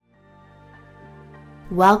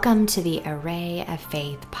Welcome to the Array of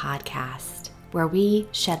Faith podcast, where we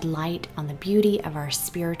shed light on the beauty of our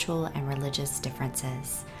spiritual and religious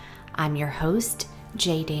differences. I'm your host,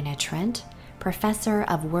 J. Dana Trent, professor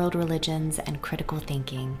of world religions and critical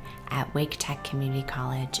thinking at Wake Tech Community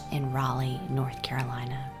College in Raleigh, North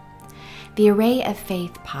Carolina. The Array of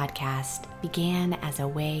Faith podcast began as a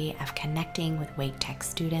way of connecting with Wake Tech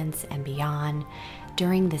students and beyond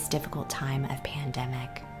during this difficult time of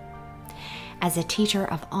pandemic. As a teacher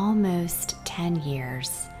of almost 10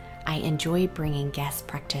 years, I enjoy bringing guest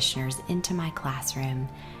practitioners into my classroom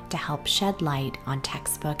to help shed light on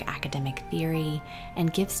textbook academic theory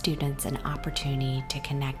and give students an opportunity to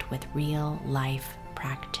connect with real-life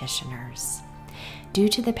practitioners. Due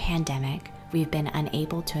to the pandemic, we've been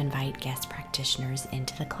unable to invite guest practitioners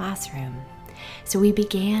into the classroom. So we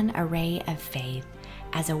began Array of Faith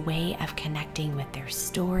as a way of connecting with their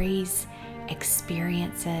stories,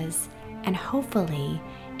 experiences, and hopefully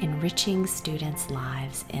enriching students'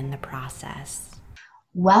 lives in the process.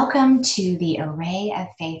 Welcome to the Array of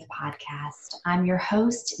Faith podcast. I'm your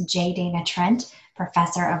host, J. Dana Trent,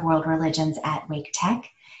 professor of world religions at Wake Tech,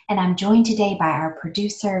 and I'm joined today by our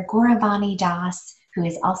producer, Gauravani Das, who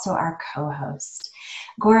is also our co-host.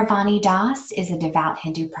 Gauravani Das is a devout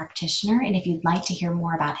Hindu practitioner, and if you'd like to hear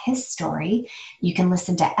more about his story, you can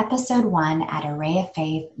listen to episode 1 at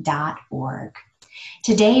arrayoffaith.org.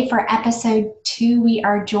 Today for episode 2, we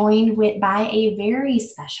are joined by a very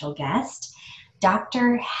special guest,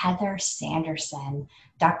 Dr. Heather Sanderson.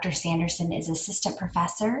 Dr. Sanderson is assistant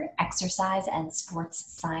professor, exercise and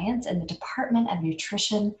sports science in the Department of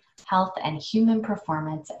Nutrition, Health, and Human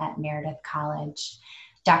Performance at Meredith College.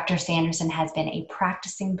 Dr. Sanderson has been a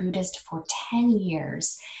practicing Buddhist for 10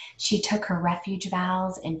 years. She took her refuge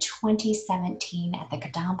vows in 2017 at the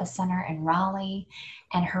Kadampa Center in Raleigh,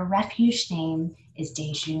 and her refuge name is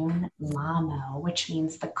Dejun Lamo, which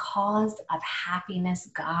means the cause of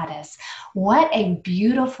happiness goddess. What a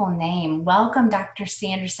beautiful name. Welcome, Dr.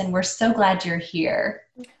 Sanderson. We're so glad you're here.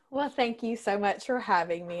 Well, thank you so much for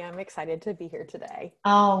having me. I'm excited to be here today.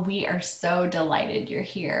 Oh, we are so delighted you're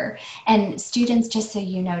here. And students, just so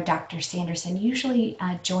you know, Dr. Sanderson usually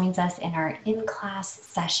joins us in our in-class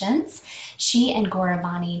sessions. She and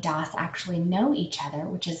Gauravani Das actually know each other,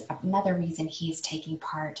 which is another reason he's taking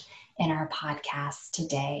part in our podcast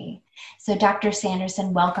today. So Dr.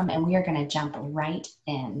 Sanderson, welcome, and we are going to jump right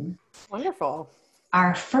in. Wonderful.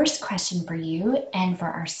 Our first question for you and for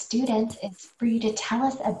our students is for you to tell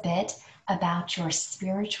us a bit about your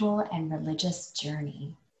spiritual and religious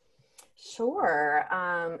journey. Sure.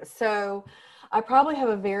 So I probably have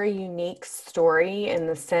a very unique story in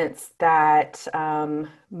the sense that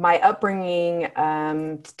my upbringing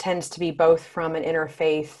tends to be both from an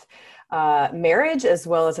interfaith marriage as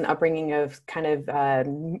well as an upbringing of kind of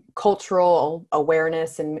cultural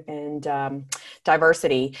awareness and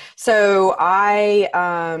diversity. So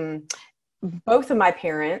both of my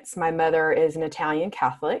parents, my mother is an Italian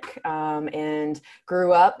Catholic and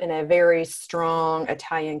grew up in a very strong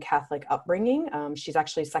Italian Catholic upbringing. She's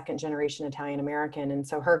actually second generation Italian American. And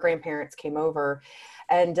so her grandparents came over,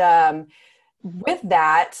 and with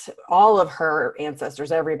that, all of her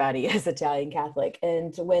ancestors, everybody is Italian Catholic.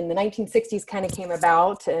 And when the 1960s kind of came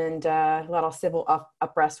about and a lot of civil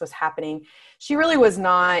unrest was happening, she really was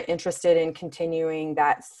not interested in continuing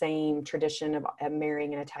that same tradition of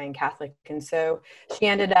marrying an Italian Catholic. And so she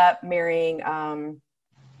ended up marrying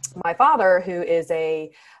my father, who is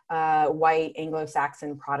a white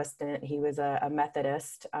Anglo-Saxon Protestant. He was a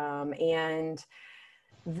Methodist, and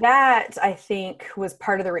that, I think, was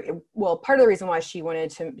part of the reason why she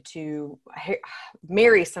wanted to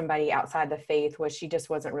marry somebody outside the faith was she just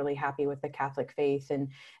wasn't really happy with the Catholic faith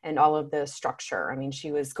and all of the structure. I mean,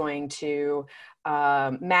 she was going to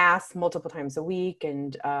mass multiple times a week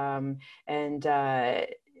and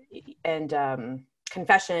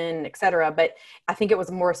confession, etc. But I think it was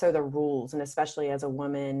more so the rules, and especially as a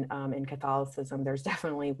woman in Catholicism, there's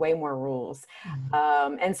definitely way more rules.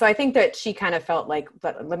 And so I think that she kind of felt like,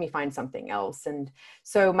 let me find something else. And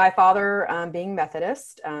so my father, being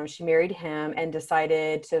Methodist, she married him and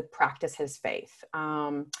decided to practice his faith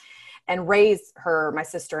and raise my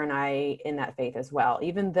sister and I in that faith as well,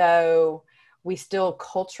 even though we still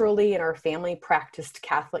culturally in our family practiced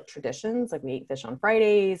Catholic traditions, like we ate fish on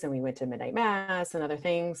Fridays and we went to midnight mass and other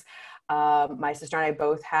things. My sister and I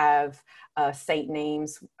both have saint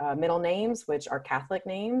names, middle names, which are Catholic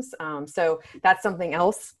names. So that's something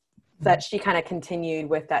else that she kind of continued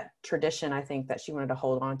with, that tradition, I think, that she wanted to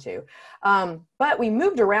hold on to. But we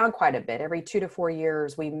moved around quite a bit. Every 2 to 4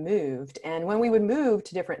 years we moved. And when we would move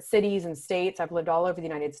to different cities and states, I've lived all over the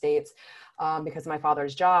United States because of my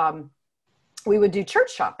father's job. we would do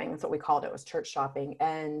church shopping. That's what we called it, was church shopping.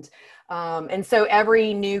 And so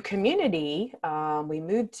every new community we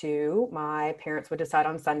moved to, my parents would decide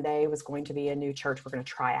on Sunday was going to be a new church we're going to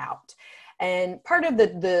try out. And part of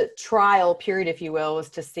the trial period, if you will, was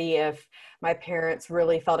to see if my parents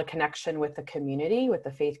really felt a connection with the community, with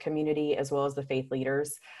the faith community, as well as the faith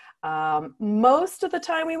leaders. Most of the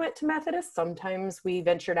time we went to Methodist. Sometimes we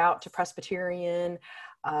ventured out to Presbyterian,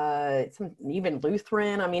 even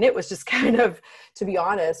Lutheran. I mean, it was just kind of, to be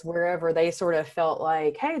honest, wherever they sort of felt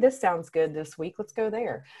like, hey, this sounds good this week, let's go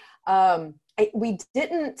there. We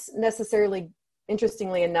didn't necessarily,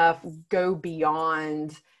 interestingly enough, go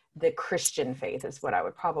beyond the Christian faith, is what I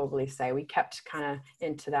would probably say. We kept kind of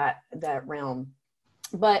into that realm.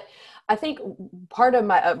 But I think part of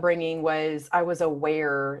my upbringing was I was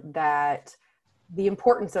aware that the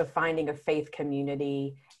importance of finding a faith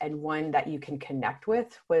community and one that you can connect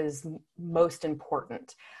with was most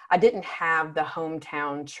important. I didn't have the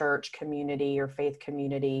hometown church community or faith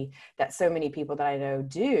community that so many people that I know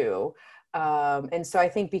do. And so I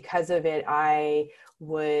think because of it, it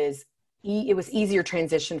was easier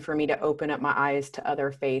transition for me to open up my eyes to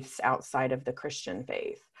other faiths outside of the Christian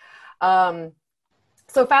faith.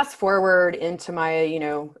 So fast forward into my,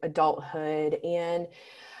 adulthood, and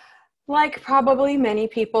like probably many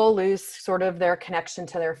people, lose sort of their connection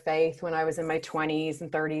to their faith. When I was in my 20s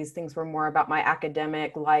and 30s, things were more about my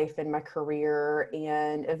academic life and my career.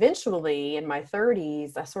 And eventually in my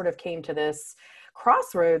 30s, I sort of came to this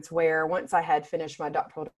crossroads where once I had finished my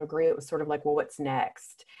doctoral degree, it was sort of like, well, what's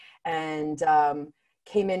next? And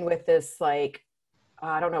came in with this like,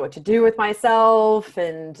 I don't know what to do with myself,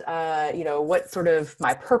 and, what sort of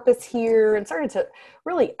my purpose here, and started to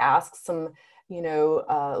really ask some,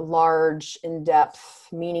 large, in-depth,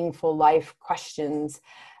 meaningful life questions.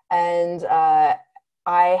 And I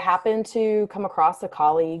happened to come across a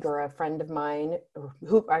colleague or a friend of mine,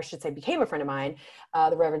 who I should say became a friend of mine,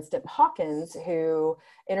 the Reverend Stip Hawkins, who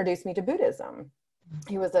introduced me to Buddhism.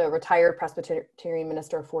 He was a retired Presbyterian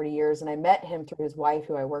minister of 40 years, and I met him through his wife,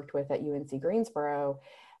 who I worked with at UNC Greensboro.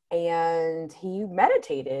 And he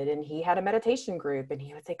meditated, and he had a meditation group, and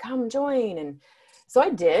he would say, come join. And so I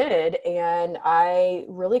did, and I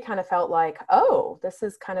really kind of felt like, oh, this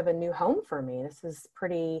is kind of a new home for me. This is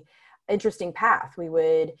pretty interesting path. We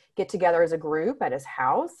would get together as a group at his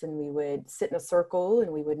house, and we would sit in a circle, and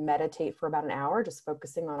we would meditate for about an hour, just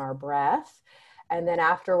focusing on our breath. And then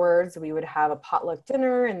afterwards, we would have a potluck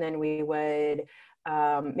dinner, and then we would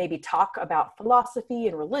maybe talk about philosophy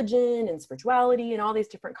and religion and spirituality and all these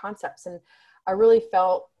different concepts. And I really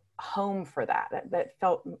felt home for that. That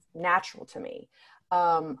felt natural to me.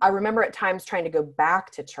 I remember at times trying to go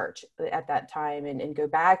back to church at that time and go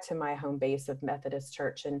back to my home base of Methodist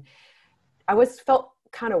Church. And I always felt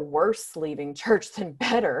kind of worse leaving church than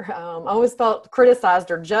better. I always felt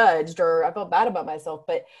criticized or judged, or I felt bad about myself.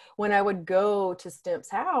 But when I would go to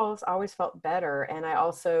Stip's house, I always felt better. And I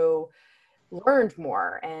also learned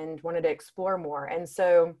more and wanted to explore more. And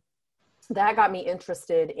so that got me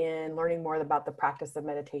interested in learning more about the practice of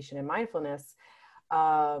meditation and mindfulness.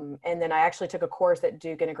 And then I actually took a course at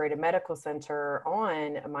Duke Integrated Medical Center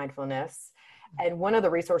on mindfulness. And one of the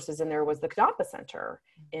resources in there was the Kadampa Center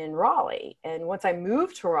in Raleigh. And once I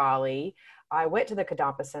moved to Raleigh, I went to the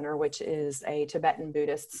Kadampa Center, which is a Tibetan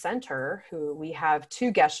Buddhist center. Who we have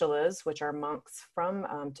 2 geshe-las, which are monks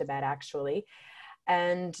from Tibet, actually,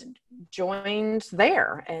 and joined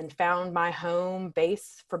there and found my home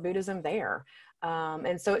base for Buddhism there.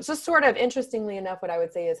 And so it's just sort of, interestingly enough, what I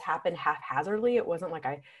would say is happened haphazardly. It wasn't like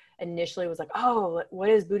I initially was like, oh, what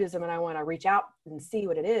is Buddhism? And I want to reach out and see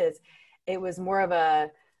what it is. It was more of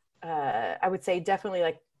I would say definitely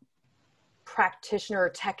like practitioner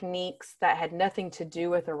techniques that had nothing to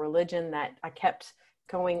do with a religion, that I kept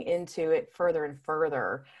going into it further and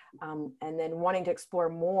further. And then wanting to explore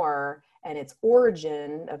more and its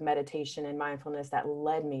origin of meditation and mindfulness, that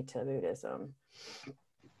led me to Buddhism.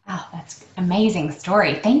 Oh, that's an amazing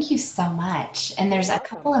story. Thank you so much. And there's a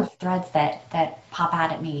couple of threads that pop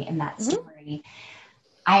out at me in that story.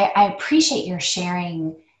 I appreciate your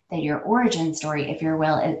sharing that your origin story, if you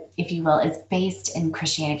will, is based in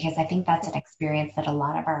Christianity, because I think that's an experience that a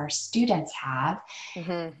lot of our students have,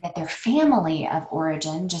 that their family of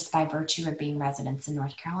origin, just by virtue of being residents in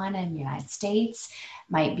North Carolina and the United States,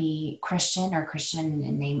 might be Christian or Christian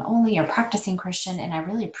in name only or practicing Christian. And I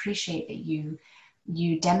really appreciate that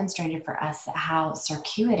you demonstrated for us how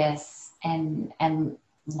circuitous and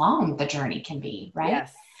long the journey can be, right?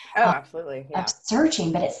 Yes. Oh, absolutely. Yeah. Of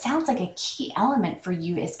searching, but it sounds like a key element for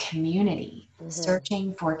you is community,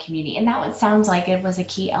 searching for community. And sounds like it was a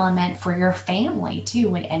key element for your family too,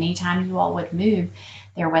 when anytime you all would move,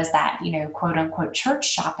 there was that, quote unquote church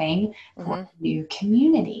shopping for Mm-hmm. new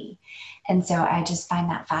community. And so I just find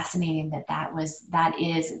that fascinating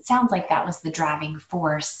it sounds like that was the driving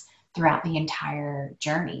force throughout the entire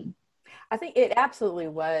journey. I think it absolutely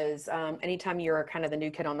was. Anytime you're kind of the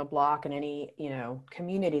new kid on the block in any,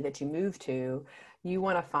 community that you move to, you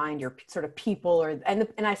want to find your sort of people, and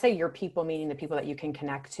I say your people, meaning the people that you can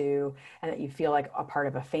connect to and that you feel like a part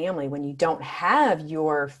of a family when you don't have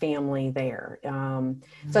your family there.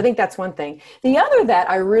 So I think that's one thing. The other that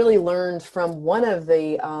I really learned from one of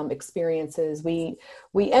the experiences, we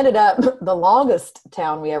ended up the longest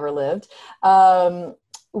town we ever lived.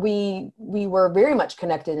 We were very much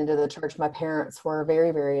connected into the church. My parents were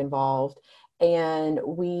very, very involved, and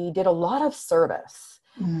we did a lot of service.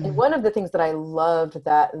 And one of the things that I loved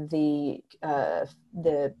that the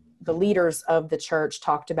leaders of the church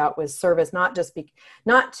talked about was service, not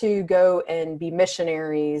to go and be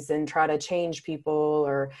missionaries and try to change people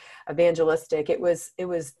or evangelistic. It was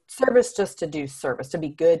service just to do service, to be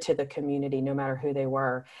good to the community, no matter who they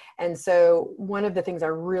were. And so one of the things I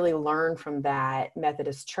really learned from that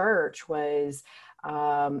Methodist church was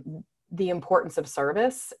the importance of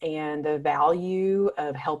service and the value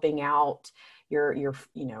of helping out your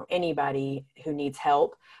anybody who needs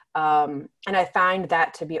help. And I find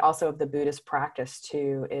that to be also of the Buddhist practice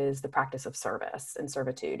too, is the practice of service and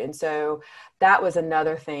servitude. And so that was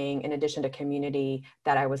another thing in addition to community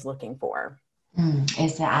that I was looking for.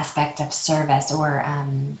 Is the aspect of service, or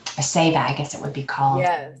a seva, I guess it would be called.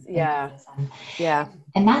 Yes. Yeah. Yeah.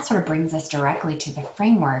 And that sort of brings us directly to the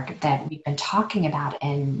framework that we've been talking about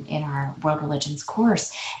in our World Religions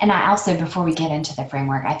course. And I also, before we get into the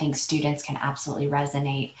framework, I think students can absolutely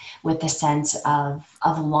resonate with the sense of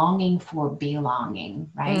longing for belonging,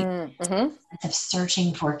 right? Mm-hmm. Sense of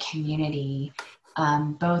searching for community,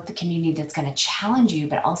 both the community that's going to challenge you,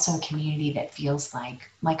 but also a community that feels like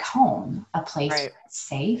home, a place where it's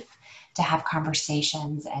safe to have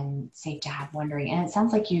conversations and safe to have wondering. And it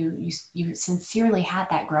sounds like you sincerely had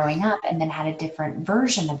that growing up, and then had a different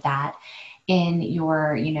version of that in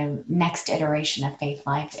your, next iteration of faith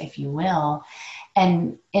life, if you will.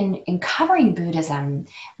 And in covering Buddhism,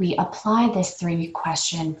 we apply this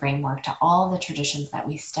 3-question framework to all the traditions that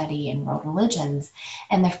we study in world religions.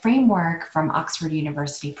 And the framework from Oxford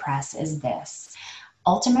University Press is this: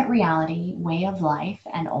 ultimate reality, way of life,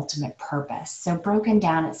 and ultimate purpose. So broken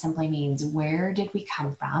down, it simply means, where did we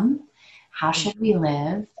come from? How should we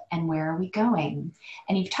live? And where are we going?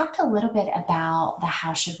 And you've talked a little bit about the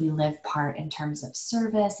how should we live part in terms of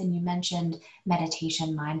service, and you mentioned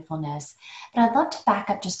meditation, mindfulness. But I'd love to back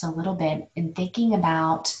up just a little bit in thinking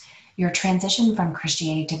about your transition from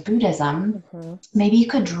Christianity to Buddhism. Mm-hmm. Maybe you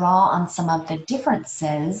could draw on some of the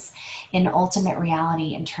differences in ultimate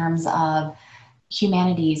reality in terms of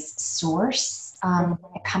humanity's source when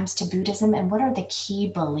it comes to Buddhism, and what are the key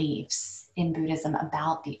beliefs in Buddhism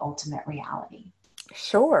about the ultimate reality?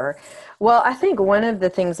 Sure. Well, I think one of the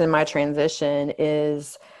things in my transition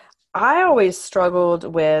is I always struggled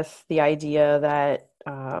with the idea that,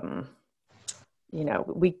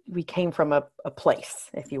 we came from a place,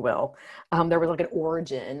 if you will. There was like an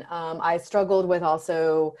origin. I struggled with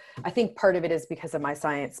also, I think part of it is because of my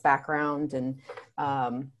science background, and,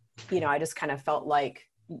 I just kind of felt like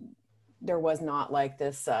there was not like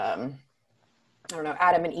this,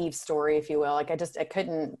 Adam and Eve story, if you will. Like I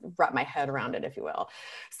couldn't wrap my head around it, if you will.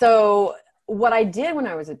 So what I did when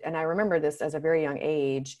and I remember this as a very young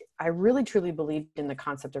age, I really truly believed in the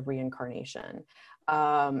concept of reincarnation.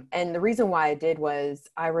 And the reason why I did was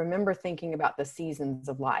I remember thinking about the seasons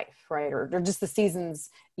of life, right? Or just the seasons,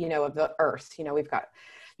 of the earth. We've got,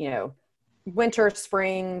 winter,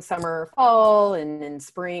 spring, summer, fall, and in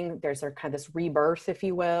spring there's kind of this rebirth, if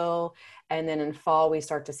you will, and then in fall we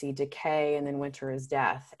start to see decay, and then winter is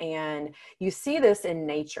death. And you see this in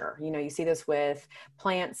nature, you see this with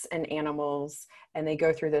plants and animals, and they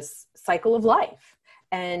go through this cycle of life.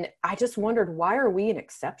 And I just wondered, why are we an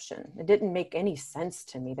exception? It didn't make any sense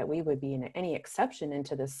to me that we would be any exception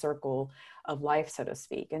into this circle of life, so to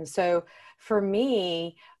speak. And so for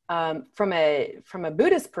me, from a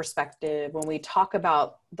Buddhist perspective, when we talk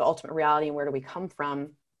about the ultimate reality and where do we come from,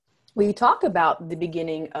 we talk about the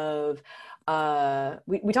beginning of,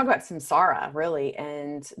 we talk about samsara, really,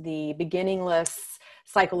 and the beginningless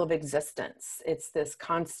cycle of existence. It's this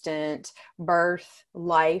constant birth,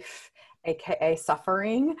 life, aka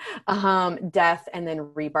suffering, death, and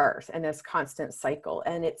then rebirth, and this constant cycle.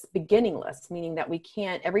 And it's beginningless, meaning that we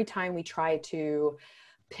can't, every time we try to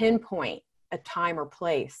pinpoint a time or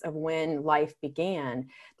place of when life began,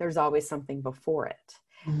 there's always something before it.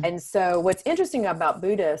 And so what's interesting about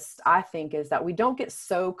Buddhists, I think, is that we don't get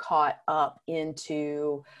so caught up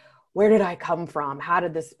into where did I come from? How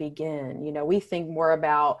did this begin? You know, we think more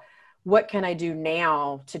about what can I do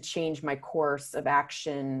now to change my course of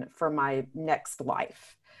action for my next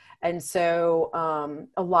life? And so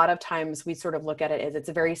a lot of times we sort of look at it as it's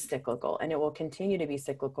very cyclical, and it will continue to be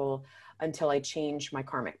cyclical until I change my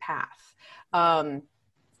karmic path.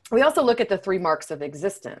 We also look at the 3 marks of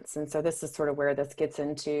existence. And so this is sort of where this gets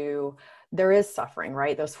into, there is suffering,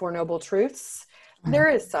 right? Those 4 noble truths. There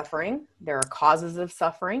is suffering. There are causes of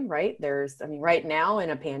suffering, right? Right now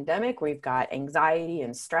in a pandemic, we've got anxiety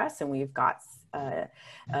and stress, and we've got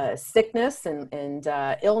sickness and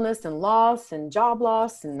illness and loss and job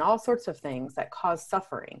loss and all sorts of things that cause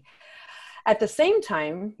suffering. At the same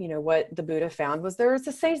time, you know, what the Buddha found was there is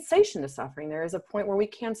a cessation to suffering. There is a point where we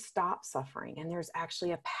can stop suffering, and there's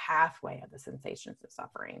actually a pathway of the sensations of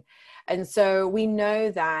suffering. And so we know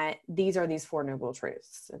that these 4 noble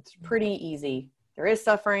truths. It's pretty easy. There is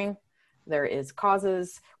suffering, there is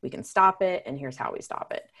causes, we can stop it, and here's how we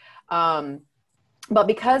stop it. But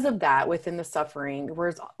because of that, within the suffering,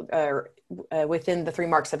 within the 3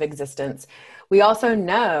 marks of existence, we also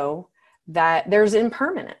know that there's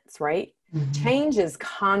impermanence, right? Mm-hmm. Change is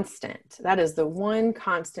constant. That is the one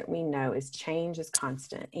constant we know, is change is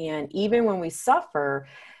constant. And even when we suffer,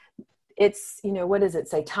 it's, you know, what does it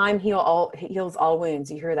say? Time heals all wounds.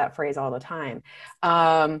 You hear that phrase all the time.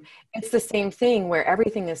 It's the same thing where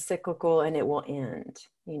everything is cyclical and it will end.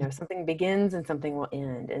 You know, something begins and something will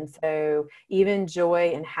end. And so even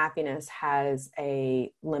joy and happiness has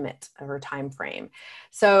a limit or a time frame.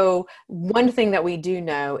 So one thing that we do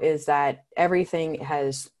know is that everything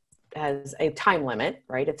has a time limit,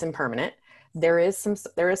 right? It's impermanent. There is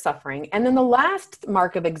suffering. And then the last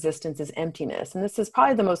mark of existence is emptiness. And this is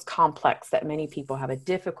probably the most complex that many people have a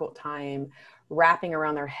difficult time wrapping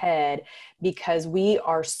around their head, because we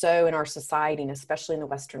are so, in our society, and especially in the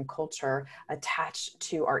Western culture, attached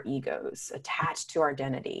to our egos, attached to our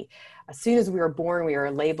identity. As soon as we are born, we are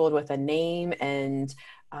labeled with a name and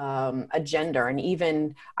a gender. And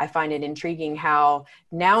even I find it intriguing how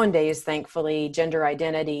nowadays, thankfully, gender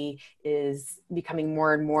identity is becoming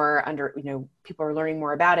more and more people are learning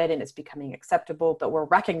more about it, and it's becoming acceptable, but we're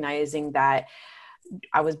recognizing that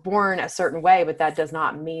I was born a certain way, but that does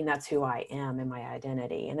not mean that's who I am in my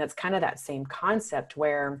identity. And that's kind of that same concept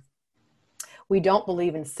where we don't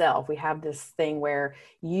believe in self. We have this thing where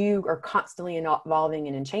you are constantly evolving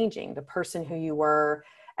and changing. The person who you were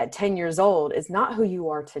at 10 years old is not who you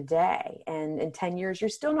are today. And in 10 years, you're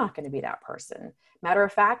still not going to be that person. Matter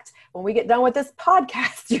of fact, when we get done with this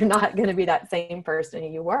podcast, you're not going to be that same person who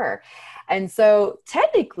you were. And so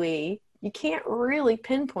technically, you can't really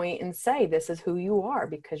pinpoint and say this is who you are,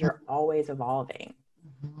 because you're always evolving.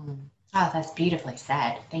 Mm-hmm. Oh, that's beautifully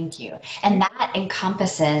said. Thank you. And that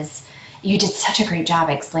encompasses, you did such a great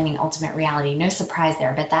job explaining ultimate reality. No surprise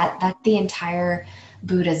there, but that's the entire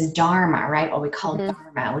Buddha's Dharma, right? What we call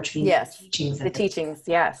Dharma, which means yes. the teachings. The teachings,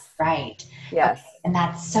 yes. Right. Yes. Okay. And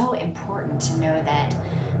that's so important to know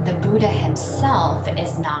that the Buddha himself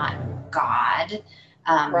is not God.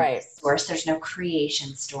 Right. Source. There's no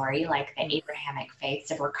creation story like the Abrahamic faiths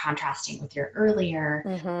that we're contrasting with your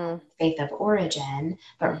earlier faith of origin,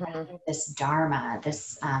 but rather this Dharma,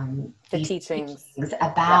 these teachings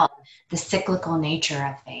about the cyclical nature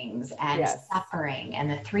of things and suffering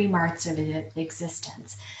and the 3 marks of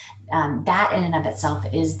existence. That in and of itself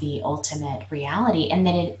is the ultimate reality, and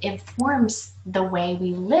then it informs the way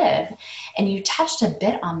we live. And you touched a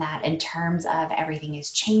bit on that in terms of everything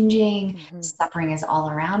is changing, suffering is all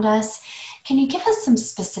around us. Can you give us some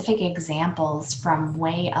specific examples from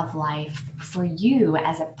way of life for you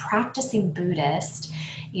as a practicing Buddhist?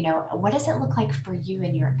 You know, what does it look like for you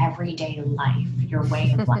in your everyday life, your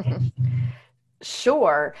way of life?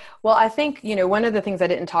 Sure. Well, I think, one of the things I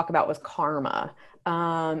didn't talk about was karma.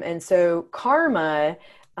 And so karma,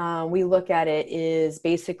 we look at it is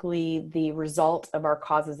basically the result of our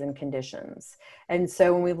causes and conditions. And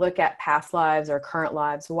so when we look at past lives or current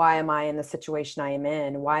lives, why am I in the situation I am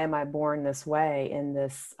in? Why am I born this way in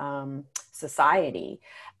this society?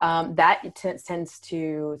 That tends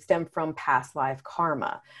to stem from past life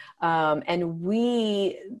karma. And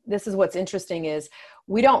this is what's interesting is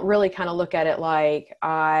we don't really kind of look at it like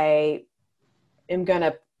I am going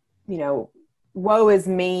to, woe is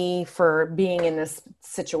me for being in this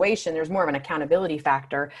situation. There's more of an accountability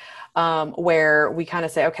factor where we kind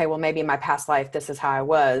of say, okay, well, maybe in my past life, this is how I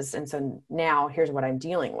was. And so now here's what I'm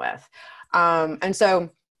dealing with. And so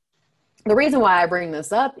the reason why I bring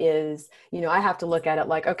this up is, I have to look at it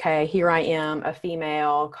like, okay, here I am, a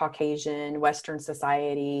female, Caucasian, Western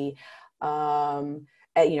society,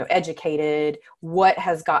 educated, what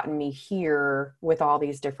has gotten me here with all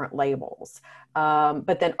these different labels.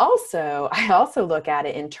 But then also, I also look at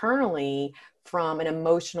it internally from an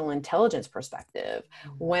emotional intelligence perspective.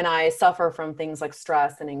 When I suffer from things like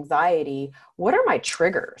stress and anxiety, what are my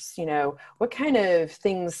triggers? What kind of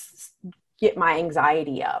things get my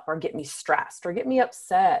anxiety up or get me stressed or get me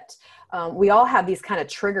upset? We all have these kind of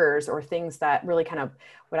triggers or things that really kind of,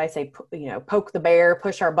 what I say, poke the bear,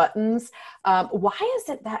 push our buttons. Why is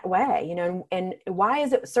it that way? And why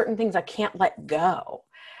is it certain things I can't let go?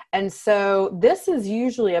 And so this is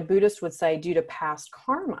usually, a Buddhist would say, due to past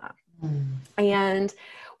karma. And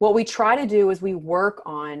what we try to do is we work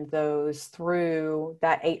on those through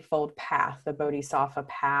that eightfold path, the Bodhisattva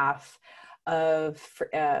path of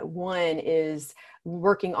one is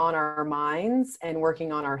working on our minds and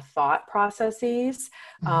working on our thought processes,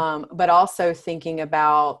 but also thinking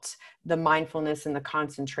about the mindfulness and the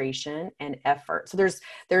concentration and effort. So there's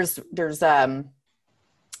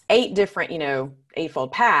 8 different,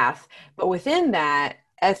 eightfold path, but within that,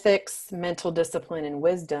 ethics, mental discipline, and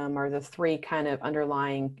wisdom are the 3 kind of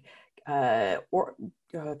underlying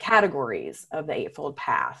categories of the eightfold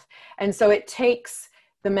path. And so it takes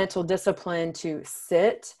the mental discipline to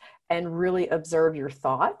sit and really observe your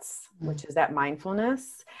thoughts, which is that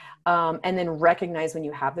mindfulness, and then recognize when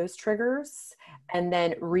you have those triggers, and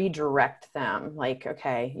then redirect them, like,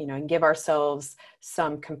 okay, and give ourselves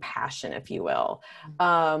some compassion, if you will.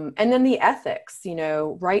 And then the ethics,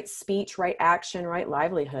 right speech, right action, right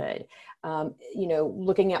livelihood.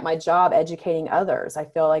 Looking at my job, educating others, I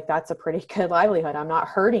feel like that's a pretty good livelihood. I'm not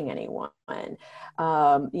hurting anyone.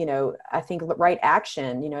 I think right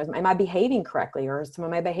action, am I behaving correctly, or some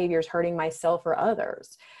of my behaviors hurting myself or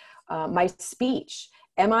others? My speech,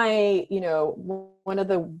 am I, one of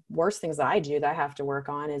the worst things I do that I have to work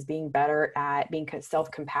on is being better at being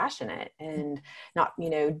self-compassionate and not,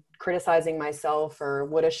 criticizing myself for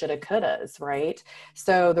woulda, shoulda, couldas, right?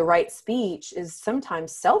 So the right speech is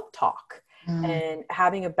sometimes self-talk and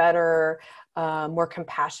having a better, more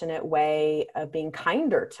compassionate way of being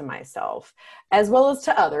kinder to myself as well as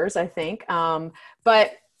to others, I think.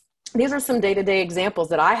 But these are some day-to-day examples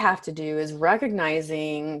that I have to do, is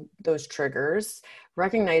recognizing those triggers,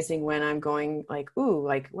 recognizing when I'm going like, ooh,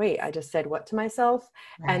 like, wait, I just said what to myself,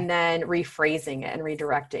 right. And then rephrasing it and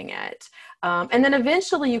redirecting it. And then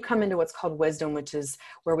eventually you come into what's called wisdom, which is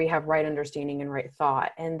where we have right understanding and right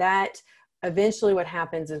thought. And that eventually what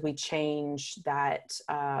happens is we change that,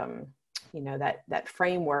 that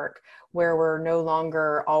framework where we're no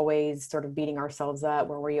longer always sort of beating ourselves up,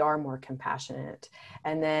 where we are more compassionate.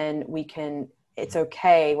 And then it's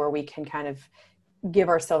okay where we can kind of give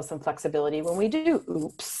ourselves some flexibility when we do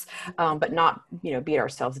oops, but not, beat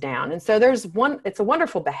ourselves down. And so it's a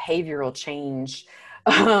wonderful behavioral change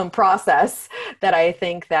process that I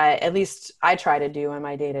think that at least I try to do in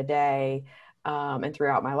my day-to-day and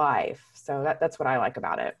throughout my life. So that's what I like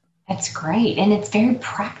about it. That's great. And it's very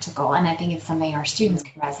practical. And I think it's something our students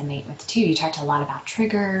can resonate with too. You talked a lot about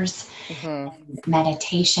triggers, and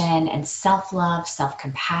meditation, and self-love,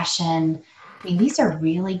 self-compassion. I mean, these are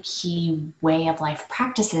really key way of life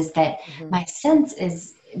practices that my sense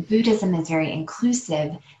is Buddhism is very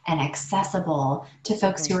inclusive and accessible to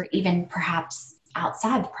folks who are even perhaps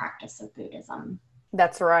outside the practice of Buddhism.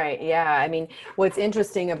 That's right. Yeah. I mean, what's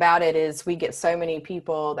interesting about it is we get so many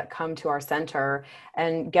people that come to our center,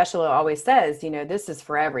 and Geshe-la always says, this is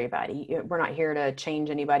for everybody. We're not here to change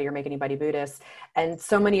anybody or make anybody Buddhist. And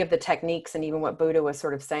so many of the techniques and even what Buddha was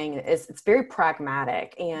sort of saying is it's very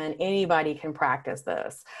pragmatic, and anybody can practice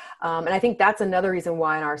this. And I think that's another reason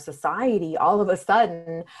why in our society, all of a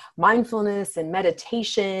sudden, mindfulness and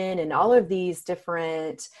meditation and all of these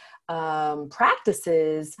different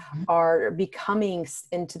practices are becoming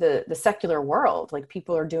into the secular world. Like,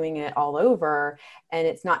 people are doing it all over, and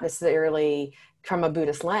it's not necessarily from a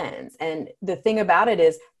Buddhist lens. And the thing about it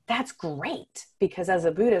is, that's great, because as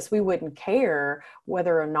a Buddhist, we wouldn't care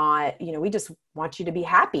whether or not, we just want you to be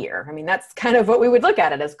happier. I mean, that's kind of what we would look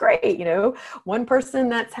at it as. Great. One person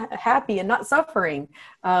that's happy and not suffering,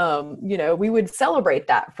 we would celebrate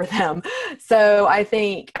that for them. So I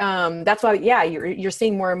think that's why, you're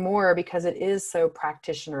seeing more and more, because it is so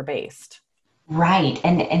practitioner based. Right.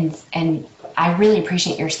 And I really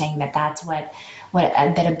appreciate your saying that that's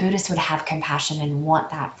that a Buddhist would have compassion and want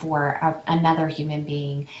that for another human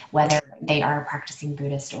being, whether they are a practicing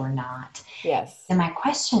Buddhist or not. Yes. And my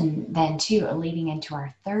question then too, leading into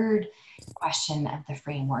our third question of the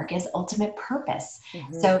framework is ultimate purpose.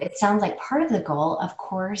 Mm-hmm. So it sounds like part of the goal, of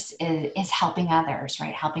course, is helping others,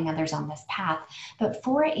 right? Helping others on this path. But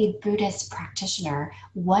for a Buddhist practitioner,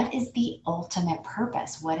 what is the ultimate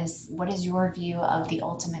purpose? What is your view of the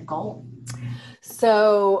ultimate goal?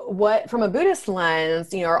 So from a Buddhist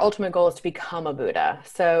lens, our ultimate goal is to become a Buddha.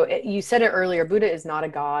 So you said it earlier, Buddha is not a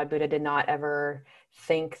god. Buddha did not ever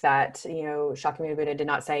think that, Shakyamuni Buddha did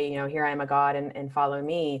not say, here I am a god and follow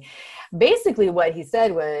me. Basically what he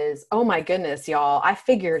said was, oh my goodness, y'all, I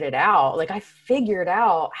figured it out. Like I figured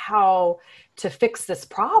out how to fix this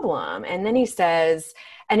problem. And then he says,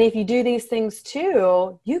 and if you do these things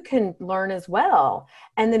too, you can learn as well.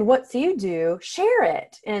 And then what do you do? Share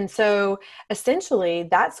it. And so essentially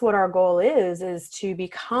that's what our goal is to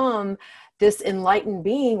become this enlightened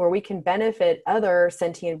being where we can benefit other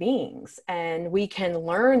sentient beings, and we can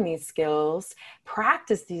learn these skills,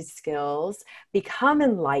 practice these skills, become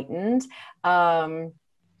enlightened. And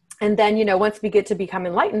then, once we get to become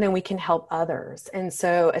enlightened, then we can help others. And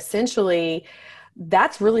so essentially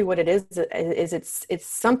that's really what it is it's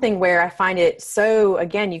something where I find it so,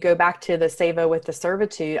 again, you go back to the seva with the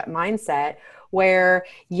servitude mindset, where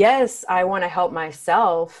yes, I want to help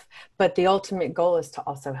myself, but the ultimate goal is to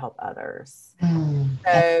also help others.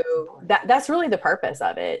 So that's really the purpose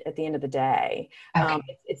of it at the end of the day. Okay.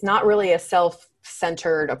 It's not really a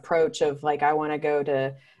self-centered approach of like, I want to go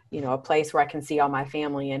to, a place where I can see all my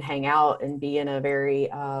family and hang out and be in a very,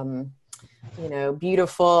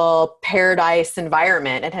 beautiful paradise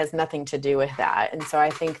environment. It has nothing to do with that. And so I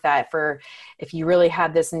think that if you really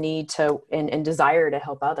have this need to and desire to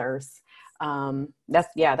help others,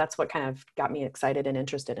 that's what kind of got me excited and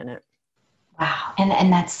interested in it. Wow.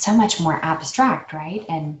 And that's so much more abstract, right?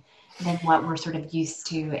 And than what we're sort of used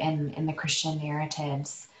to in the Christian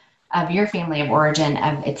narratives of your family of origin,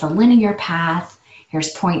 of it's a linear path.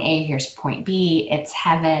 Here's point A, here's point B. It's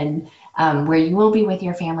heaven, where you will be with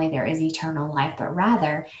your family. There is eternal life, but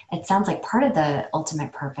rather it sounds like part of the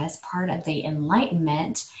ultimate purpose, part of the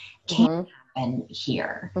enlightenment can happen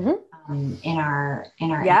here. In our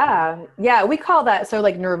we call that, so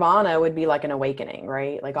like nirvana would be like an awakening,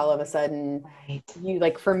 right? Like all of a sudden you,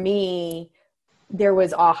 like for me, there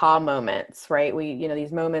was aha moments, right?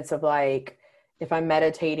 These moments of like, if I'm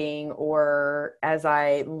meditating or as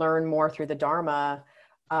I learn more through the Dharma,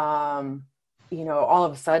 all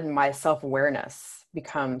of a sudden my self-awareness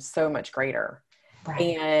becomes so much greater.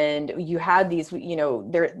 Right. And you had these,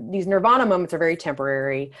 these nirvana moments are very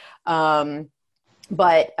temporary.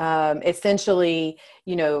 But essentially,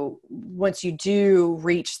 once you do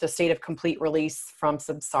reach the state of complete release from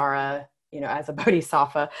samsara, as a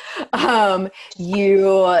bodhisattva,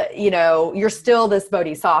 you're still this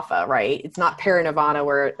bodhisattva, right? It's not parinirvana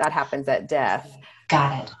where that happens at death.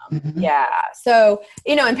 Got it. Yeah. So,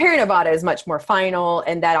 and parinirvana is much more final.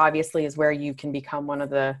 And that obviously is where you can become one of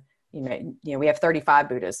the, we have 35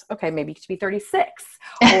 Buddhas. Okay, maybe you get to be 36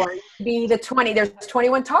 or be the 20. There's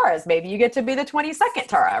 21 Taras. Maybe you get to be the 22nd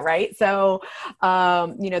Tara, right? So,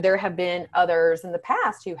 there have been others in the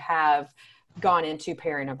past who have gone into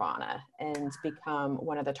parinirvana and become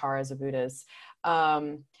one of the Taras of Buddhas.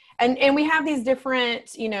 And we have these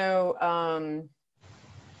different, what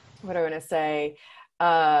do I want to say?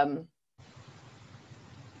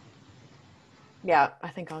 Yeah, I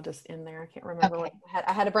think I'll just end there. I can't remember what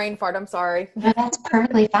I had a brain fart. I'm sorry. No, that's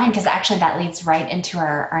perfectly fine, because actually that leads right into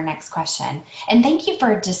our next question. And thank you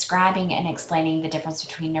for describing and explaining the difference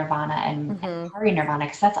between nirvana and parinirvana,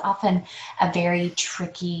 because that's often a very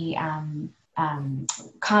tricky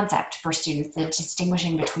concept for students, the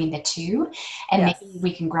distinguishing between the two. And maybe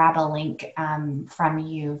we can grab a link from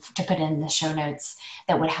you to put in the show notes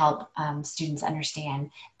that would help students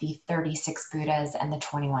understand the 36 Buddhas and the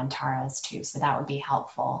 21 Taras too. So that would be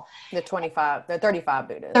helpful. The 35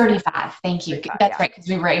 Buddhas. 35. Thank you. That's right. Because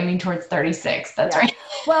we were aiming towards 36. That's right.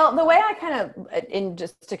 Well, the way I kind of, and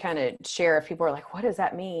just to kind of share, if people are like, what does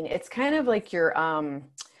that mean? It's kind of like your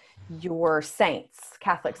saints,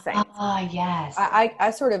 Catholic saints. Yes.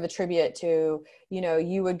 I sort of attribute it to,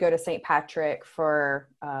 you would go to St. Patrick for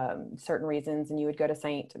certain reasons, and you would go to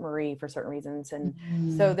St. Marie for certain reasons. And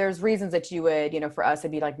so there's reasons that you would, for us,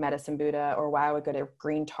 it'd be like Medicine Buddha, or why I would go to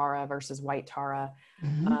Green Tara versus White Tara.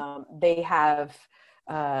 They have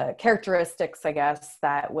characteristics, I guess,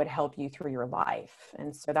 that would help you through your life.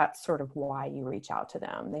 And so that's sort of why you reach out to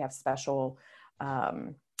them. They have special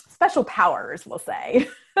powers, we'll say.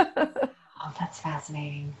 Oh, that's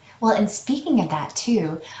fascinating. Well, and speaking of that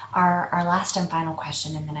too, our last and final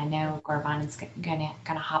question, and then I know Gorvan is gonna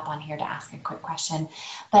hop on here to ask a quick question,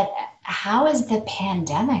 but how has the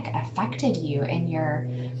pandemic affected you in your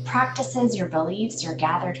practices, your beliefs, your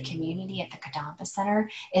gathered community at the Kadampa Center?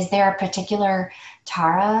 Is there a particular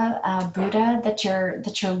Tara Buddha that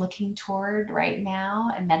you're looking toward right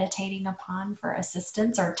now and meditating upon for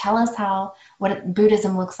assistance? Or tell us what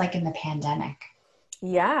Buddhism looks like in the pandemic.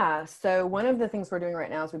 Yeah. So one of the things we're doing right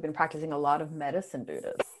now is we've been practicing a lot of medicine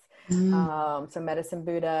Buddhas. So Medicine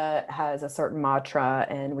Buddha has a certain mantra,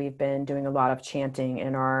 and we've been doing a lot of chanting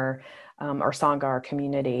in our Sangha, our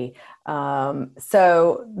community.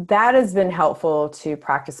 So that has been helpful to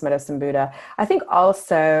practice Medicine Buddha. I think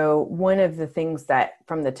also one of the things that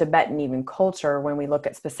from the Tibetan even culture, when we look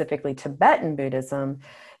at specifically Tibetan Buddhism,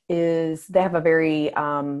 is they have a very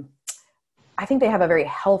I think they have a very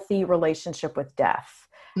healthy relationship with death.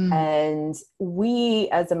 And we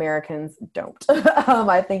as Americans don't.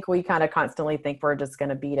 I think we kind of constantly think we're just going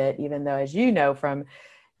to beat it, even though, as you know, from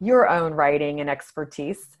your own writing and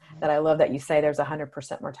expertise, that I love that you say there's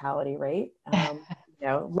 100% mortality rate.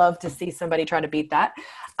 Love to see somebody try to beat that.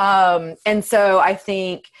 And so I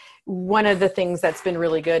think one of the things that's been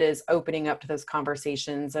really good is opening up to those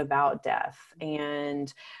conversations about death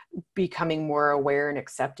and becoming more aware and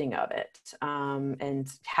accepting of it, and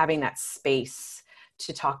having that space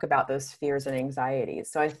to talk about those fears and anxieties.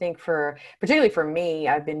 So I think particularly for me,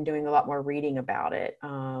 I've been doing a lot more reading about it,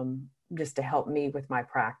 just to help me with my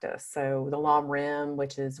practice. So the Lam Rim,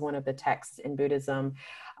 which is one of the texts in Buddhism,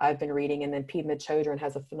 I've been reading. And then Pema Chodron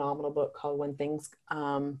has a phenomenal book called When Things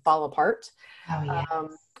Fall Apart. Oh, yeah.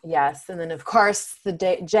 Yes. And then of course the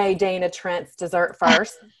J. Dana Trent's Dessert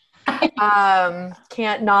First.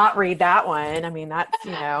 Can't not read that one. I mean, that's,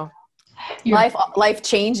 life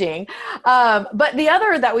changing. But the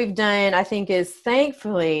other that we've done, I think, is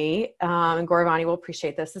thankfully, and Gauravani will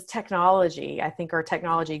appreciate this, is technology. I think our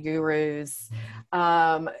technology gurus,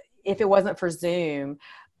 if it wasn't for Zoom,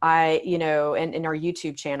 and our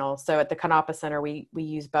YouTube channel. So at the Kadampa Center, we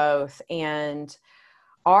use both. And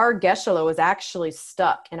our Geshe-la was actually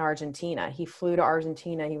stuck in Argentina. He flew to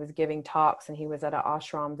Argentina. He was giving talks, and he was at an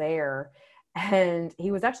ashram there. And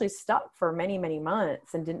he was actually stuck for many, many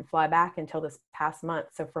months and didn't fly back until this past month.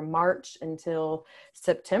 So from March until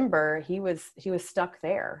September, he was stuck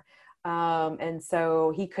there. And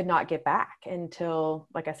so he could not get back until,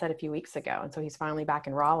 like I said, a few weeks ago. And so he's finally back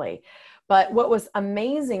in Raleigh. But what was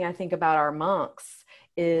amazing, I think, about our monks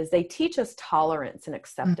is they teach us tolerance and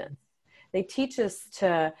acceptance. They teach us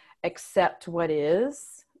to accept what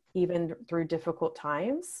is, even through difficult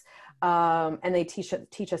times. And they teach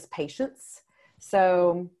us patience.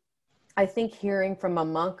 So I think hearing from a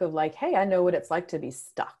monk of like, hey, I know what it's like to be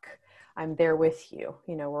stuck. I'm there with you.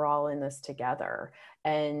 We're all in this together.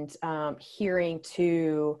 And hearing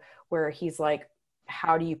too, where he's like,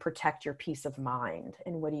 how do you protect your peace of mind?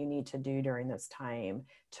 And what do you need to do during this time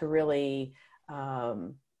to really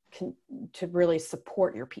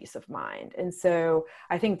support your peace of mind? And so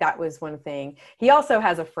I think that was one thing. He also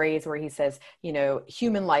has a phrase where he says,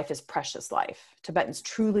 human life is precious life. Tibetans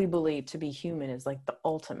truly believe to be human is like the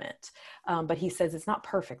ultimate. But he says it's not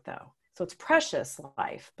perfect though. So it's precious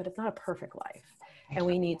life, but it's not a perfect life. And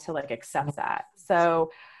we need to accept that.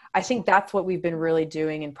 So I think that's what we've been really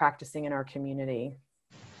doing and practicing in our community.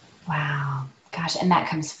 Wow. Gosh, and that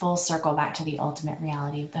comes full circle back to the ultimate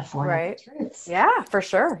reality of the Four Noble Truths. Yeah, for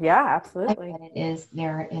sure. Yeah, absolutely.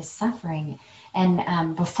 There is suffering.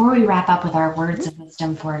 And before we wrap up with our words of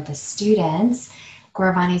wisdom for the students,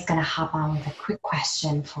 Gauravani is going to hop on with a quick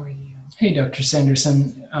question for you. Hey, Dr.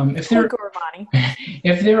 Sanderson. If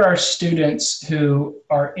there are students who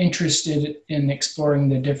are interested in exploring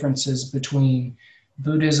the differences between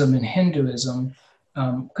Buddhism and Hinduism,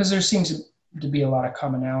 because there seems to be a lot of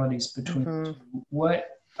commonalities between the two,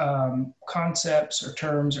 what concepts or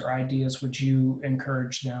terms or ideas would you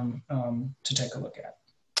encourage them to take a look at?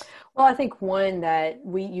 Well, I think one that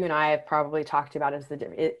you and I have probably talked about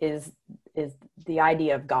is the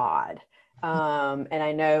idea of God. And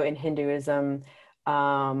I know in Hinduism,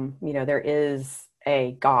 there is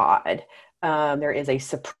a God. There is a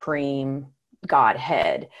supreme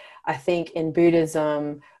Godhead. I think in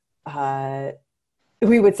Buddhism,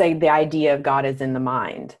 we would say the idea of God is in the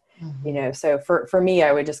mind. So for me,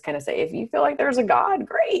 I would just kind of say, if you feel like there's a God,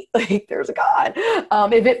 great. There's a God.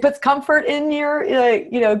 If it puts comfort in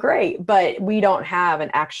your, great. But we don't have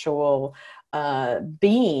an actual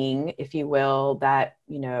being, if you will, that,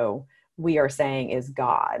 we are saying is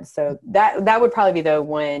God. So that would probably be the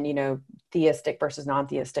one, theistic versus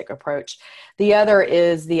non-theistic approach. The other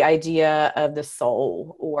is the idea of the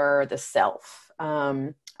soul or the self.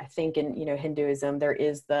 I think in, Hinduism, there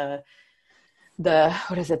is the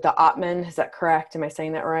what is it? The Atman. Is that correct? Am I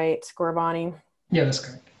saying that right, Gauravani? Yeah, that's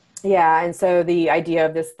correct. Yeah. And so the idea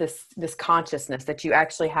of this consciousness, that you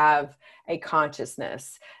actually have a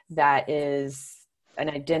consciousness that is an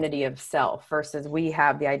identity of self, versus we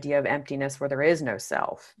have the idea of emptiness where there is no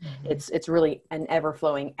self. Mm-hmm. It's really an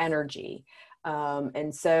ever-flowing energy.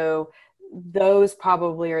 And so those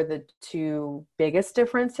probably are the two biggest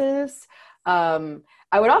differences.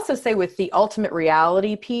 I would also say with the ultimate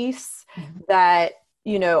reality piece, mm-hmm. that,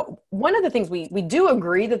 one of the things we do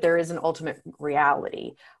agree that there is an ultimate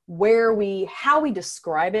reality. How we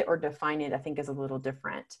describe it or define it, I think, is a little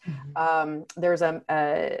different. Mm-hmm. There's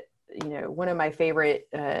one of my favorite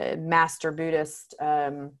master Buddhist is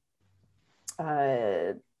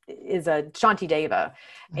a Shantideva,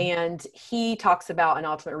 mm-hmm. and he talks about an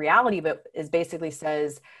ultimate reality, but basically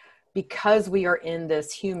says, because we are in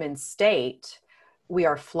this human state, we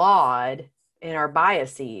are flawed in our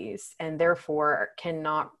biases, and therefore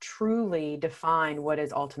cannot truly define what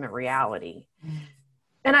is ultimate reality. Mm-hmm.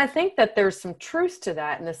 And I think that there's some truth to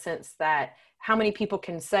that, in the sense that how many people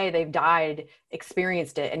can say they've died,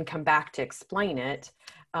 experienced it, and come back to explain it?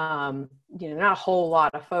 Not a whole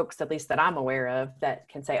lot of folks, at least that I'm aware of, that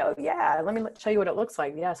can say, oh yeah, let me show you what it looks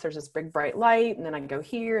like. Yes, there's this big bright light, and then I can go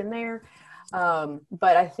here and there.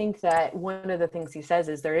 But I think that one of the things he says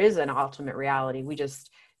is there is an ultimate reality. We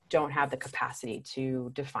just don't have the capacity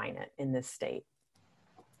to define it in this state.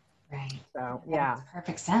 Right. So, yeah. That makes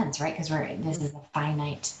perfect sense, right? Because this is a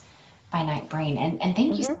finite brain. And thank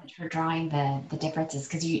you mm-hmm. so much for drawing the differences,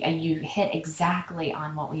 because you hit exactly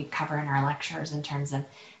on what we cover in our lectures in terms of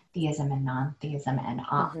theism and non-theism, and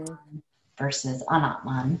Atman mm-hmm. versus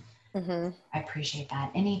Anatman. Mm-hmm. I appreciate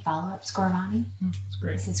that. Any follow-ups, Gauravani? That's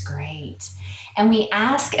great. This is great. And we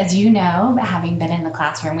ask, as you know, having been in the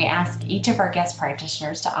classroom, we ask each of our guest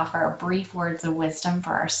practitioners to offer a brief words of wisdom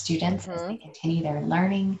for our students mm-hmm. as they continue their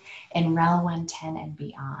learning in REL 110 and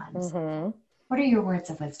beyond. Mm-hmm. What are your words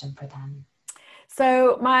of wisdom for them?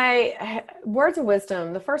 So my words of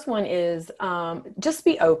wisdom, the first one is just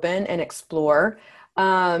be open and explore.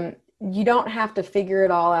 You don't have to figure it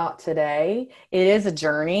all out today. It is a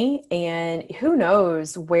journey, and who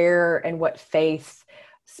knows where and what faith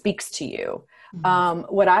speaks to you.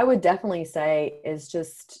 Mm-hmm. What I would definitely say is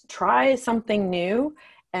just try something new.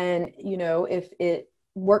 And, if it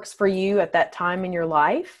works for you at that time in your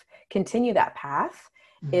life, continue that path.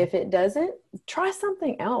 Mm-hmm. If it doesn't, try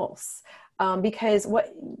something else. Because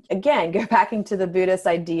go back into the Buddhist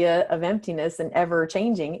idea of emptiness and ever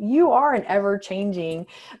changing. You are an ever changing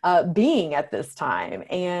being at this time,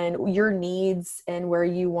 and your needs and where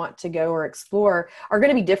you want to go or explore are going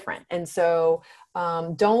to be different. And so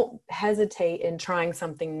don't hesitate in trying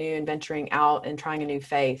something new and venturing out and trying a new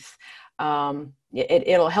faith.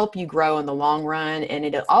 It'll help you grow in the long run. And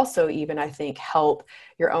it'll also even, I think, help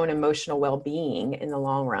your own emotional well-being in the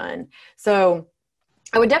long run. So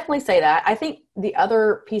I would definitely say that. I think the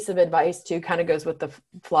other piece of advice too kind of goes with the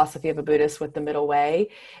philosophy of a Buddhist, with the middle way,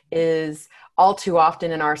 is all too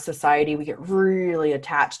often in our society, we get really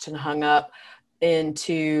attached and hung up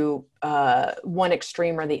into one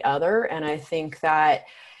extreme or the other. And I think that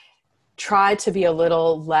try to be a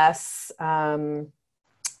little less one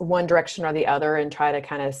direction or the other, and try to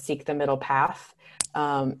kind of seek the middle path.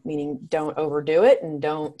 Meaning don't overdo it and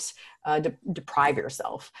don't deprive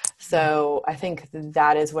yourself. So I think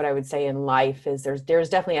that is what I would say in life, is there's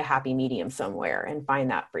definitely a happy medium somewhere, and find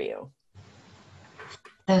that for you.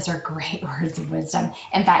 Those are great words of wisdom.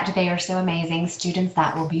 In fact, they are so amazing. Students,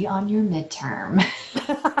 that will be on your midterm.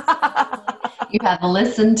 You have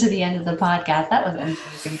listened to the end of the podcast. That was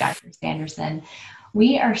amazing, Dr. Sanderson.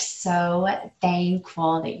 We are so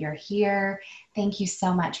thankful that you're here. Thank you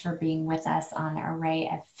so much for being with us on Array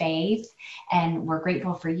of Faith. And we're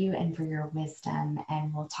grateful for you and for your wisdom.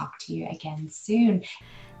 And we'll talk to you again soon.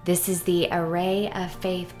 This is the Array of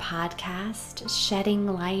Faith podcast, shedding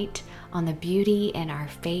light on the beauty in our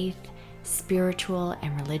faith, spiritual,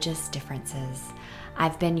 and religious differences.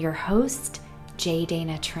 I've been your host, J.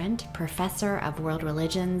 Dana Trent, Professor of World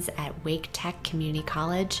Religions at Wake Tech Community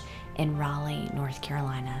College in Raleigh, North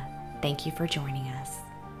Carolina. Thank you for joining us.